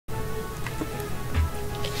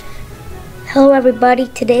Hello everybody,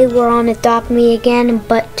 today we're on AdoptMe again,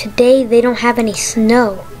 but today they don't have any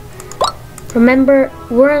snow. Remember,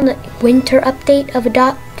 we're on the winter update of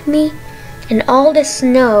AdoptMe, and all the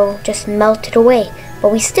snow just melted away.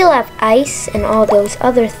 But we still have ice and all those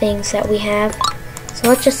other things that we have. So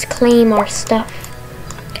let's just claim our stuff.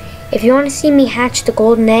 If you want to see me hatch the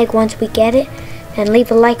golden egg once we get it, then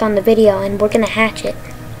leave a like on the video and we're going to hatch it.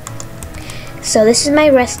 So this is my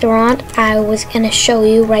restaurant. I was going to show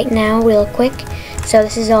you right now real quick. So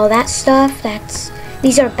this is all that stuff.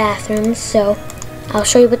 These are bathrooms, so I'll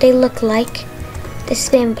show you what they look like. This is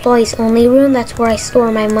the employees only room. That's where I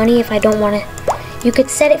store my money if I don't want to. You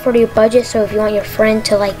could set it for your budget, so if you want your friend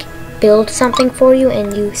to like build something for you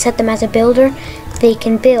and you set them as a builder, they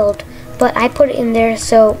can build. But I put it in there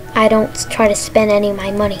so I don't try to spend any of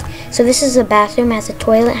my money. So this is a bathroom, has a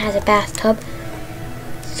toilet, has a bathtub.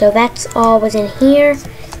 So that's all was in here.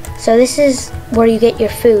 So this is where you get your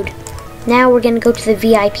food. Now we're going to go to the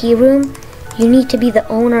VIP room. You need to be the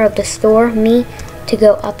owner of the store, me, to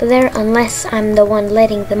go up there unless I'm the one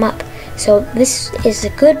letting them up. So this is a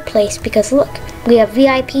good place because look, we have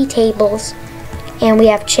VIP tables and we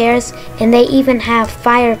have chairs and they even have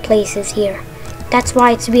fireplaces here. That's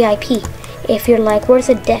why it's VIP. If you're like, where's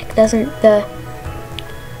the deck?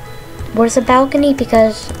 Where's the balcony?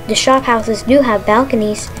 Because the shop houses do have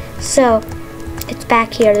balconies. So it's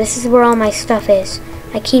back here. This is where all my stuff is.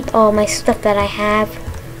 I keep all my stuff that I have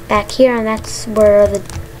back here, and that's where the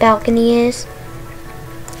balcony is.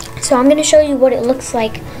 So I'm going to show you what it looks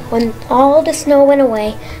like when all the snow went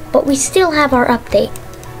away, but we still have our update.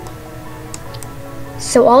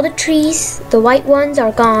 So all the trees, the white ones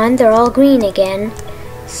are gone. They're all green again.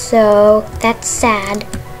 So that's sad.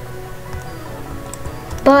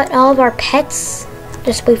 But all of our pets,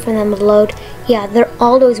 just wait for them to load. Yeah, they're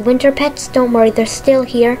all those winter pets. Don't worry, they're still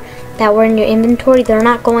here that were in your inventory. They're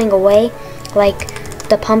not going away, like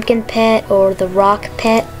the pumpkin pet or the rock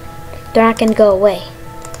pet. They're not going to go away.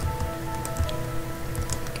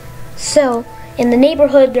 So, in the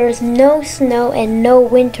neighborhood, there's no snow and no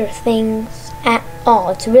winter things at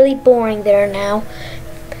all. It's really boring there now.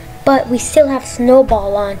 But we still have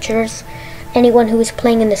snowball launchers. Anyone who is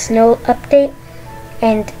playing in the snow update,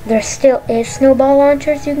 and there still is snowball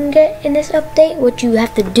launchers you can get in this update. What you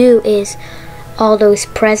have to do is all those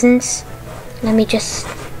presents. Let me just...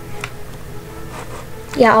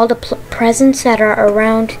 Yeah, all the presents that are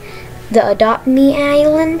around the AdoptMe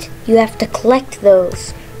island, you have to collect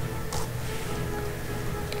those.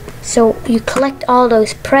 So you collect all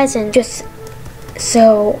those presents.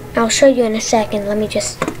 So I'll show you in a second. Let me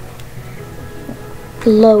just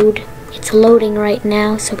load. It's loading right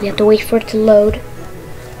now, so we have to wait for it to load.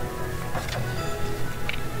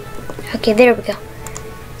 Okay, there we go.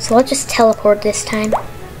 So let's just teleport this time.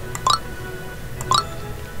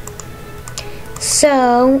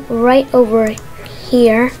 So, right over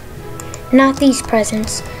here, not these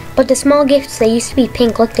presents, but the small gifts, they used to be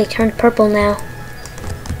pink. Look, they turned purple now.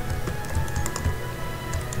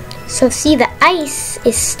 So see, the ice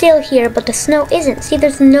is still here, but the snow isn't. See,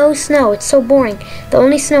 there's no snow. It's so boring. The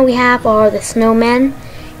only snow we have are the snowmen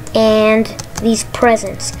and these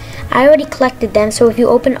presents. I already collected them, so if you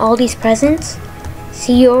open all these presents,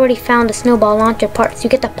 see, you already found the snowball launcher parts. You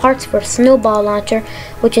get the parts for a snowball launcher,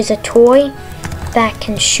 which is a toy that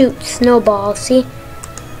can shoot snowballs. See?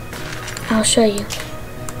 I'll show you.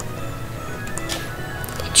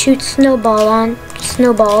 It shoots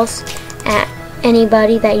snowballs at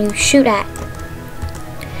anybody that you shoot at.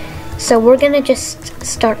 So we're gonna just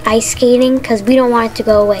start ice skating because we don't want it to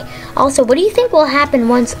go away. Also, what do you think will happen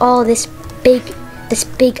once all this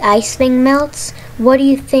big ice thing melts? What do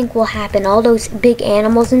you think will happen? All those big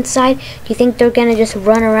animals inside, do you think they're gonna just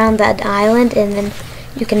run around that island and then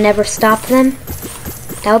you can never stop them?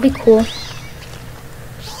 That would be cool.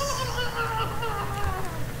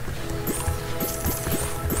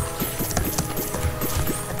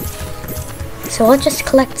 So let's just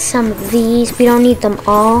collect some of these. We don't need them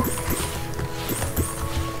all.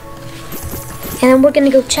 And then we're gonna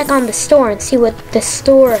go check on the store and see what the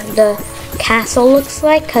castle looks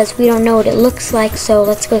like, because we don't know what it looks like, so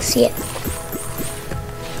let's go see it.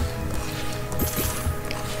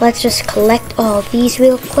 Let's just collect all these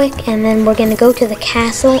real quick, and then we're gonna go to the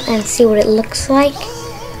castle and see what it looks like.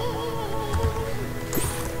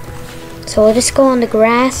 So we'll just go on the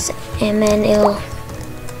grass, and then we're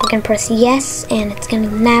gonna press yes, and it's gonna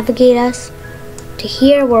navigate us to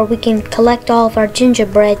here where we can collect all of our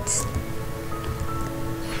gingerbreads.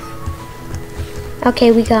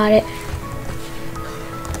 Okay, we got it.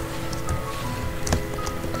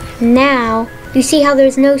 Now, you see how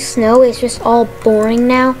there's no snow? It's just all boring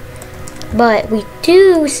now. But we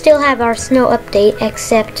do still have our snow update,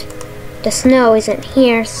 except the snow isn't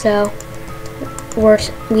here, so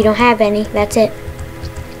we don't have any. That's it.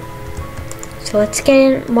 So let's get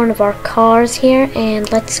in one of our cars here and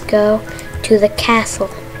let's go to the castle.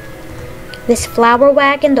 This flower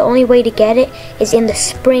wagon, the only way to get it is in the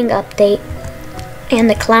spring update. And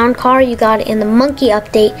the clown car, you got it in the monkey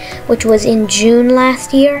update, which was in June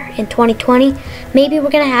last year, in 2020. Maybe we're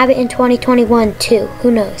gonna have it in 2021 too, who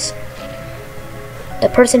knows? The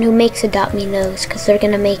person who makes AdoptMe knows, because they're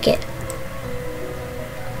gonna make it.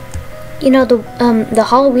 You know, the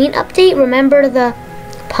Halloween update, remember the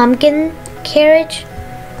pumpkin carriage?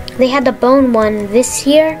 They had the bone one this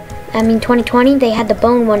year, 2020, they had the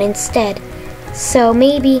bone one instead. So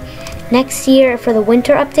maybe next year for the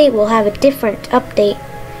winter update, we'll have a different update.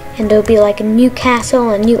 And there'll be like a new castle,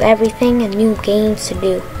 a new everything, and new games to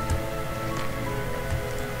do.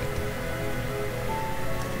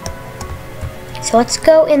 So let's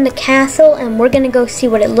go in the castle and we're gonna go see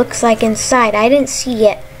what it looks like inside. I didn't see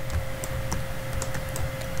it.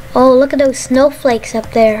 Oh, look at those snowflakes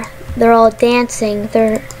up there. They're all dancing.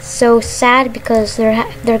 They're so sad because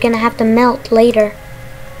they're gonna have to melt later.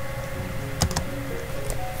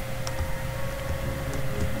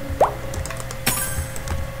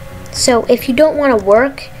 So if you don't want to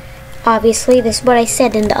work, obviously this is what I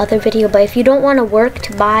said in the other video, but if you don't want to work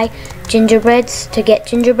to buy gingerbreads, to get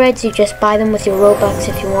gingerbreads, you just buy them with your Robux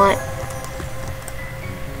if you want.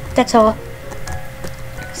 That's all.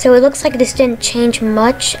 So it looks like this didn't change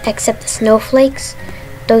much except the snowflakes.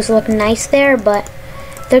 Those look nice there, but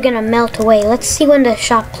they're gonna melt away. Let's see when the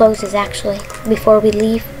shop closes actually, before we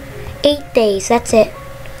leave. 8 days, that's it.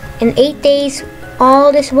 In 8 days,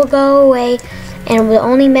 all this will go away, and the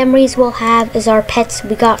only memories we'll have is our pets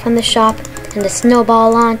we got from the shop, and the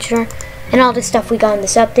snowball launcher, and all the stuff we got in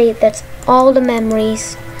this update. That's all the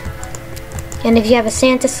memories. And if you have a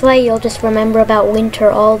Santa sleigh, you'll just remember about winter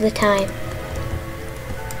all the time.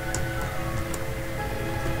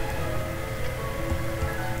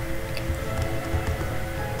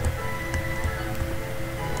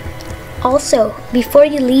 Also, before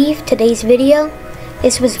you leave today's video,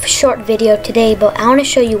 this was a short video today, but I want to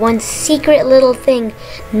show you one secret little thing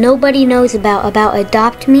nobody knows about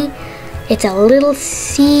AdoptMe. It's a little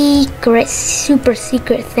secret, super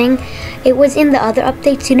secret thing. It was in the other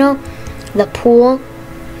updates, you know, the pool,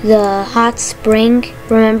 the hot spring,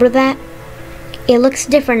 remember that? It looks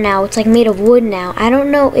different now. It's like made of wood now. I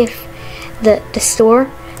don't know if the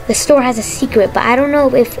store has a secret, but I don't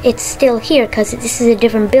know if it's still here because this is a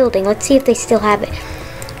different building. Let's see if they still have it.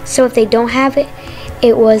 So if they don't have it,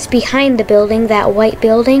 it was behind the building, that white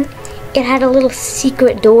building. It had a little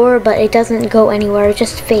secret door, but it doesn't go anywhere. It's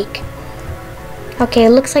just fake. Okay, it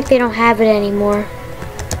looks like they don't have it anymore.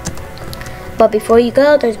 But before you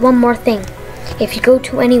go, there's one more thing. If you go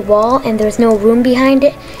to any wall and there's no room behind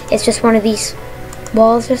it, it's just one of these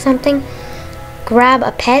walls or something, grab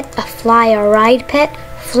a pet, a fly or ride pet.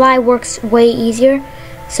 Fly works way easier,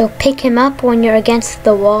 so pick him up when you're against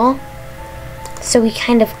the wall so he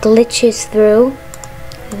kind of glitches through.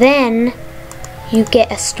 Then you get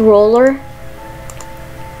a stroller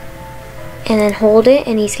and then hold it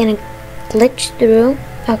and he's gonna glitch through.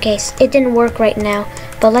 Okay, so it didn't work right now,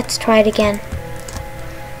 but let's try it again.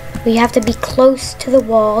 We have to be close to the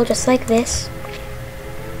wall, just like this.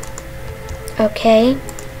 Okay,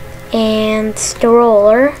 and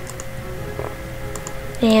stroller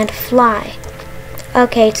and fly.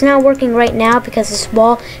 Okay, it's not working right now because this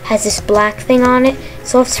wall has this black thing on it.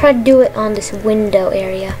 So let's try to do it on this window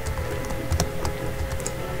area.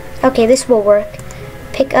 Okay, this will work.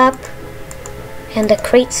 Pick up and the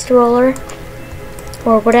crate stroller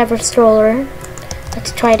or whatever stroller.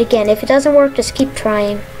 Let's try it again. If it doesn't work, just keep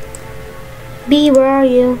trying. Bee, where are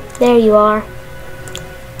you? There you are.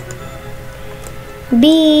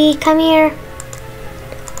 Bee, come here.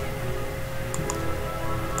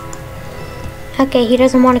 Okay, he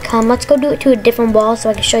doesn't want to come. Let's go do it to a different wall so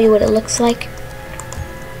I can show you what it looks like.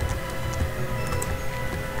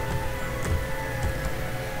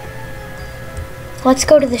 Let's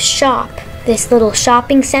go to the shop, this little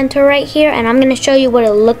shopping center right here, and I'm going to show you what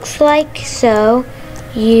it looks like. So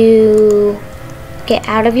you get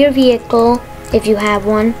out of your vehicle if you have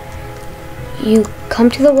one. You come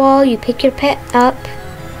to the wall, you pick your pet up,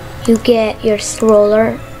 you get your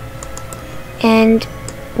stroller, and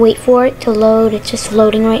wait for it to load. It's just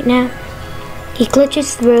loading right now. He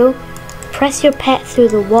glitches through. Press your pet through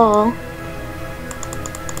the wall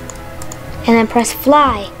and then press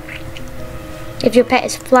fly. If your pet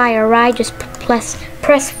is fly or ride, just press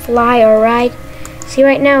fly or ride. See,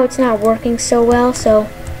 right now it's not working so well, so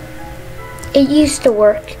It used to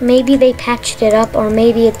work. Maybe they patched it up, or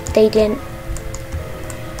maybe they didn't.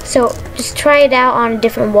 So just try it out on a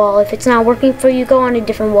different wall. If it's not working for you, go on a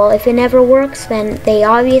different wall. If it never works, then they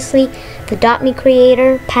obviously, the AdoptMe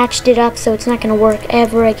creator, patched it up, so it's not going to work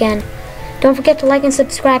ever again. Don't forget to like and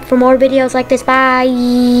subscribe for more videos like this.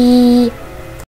 Bye!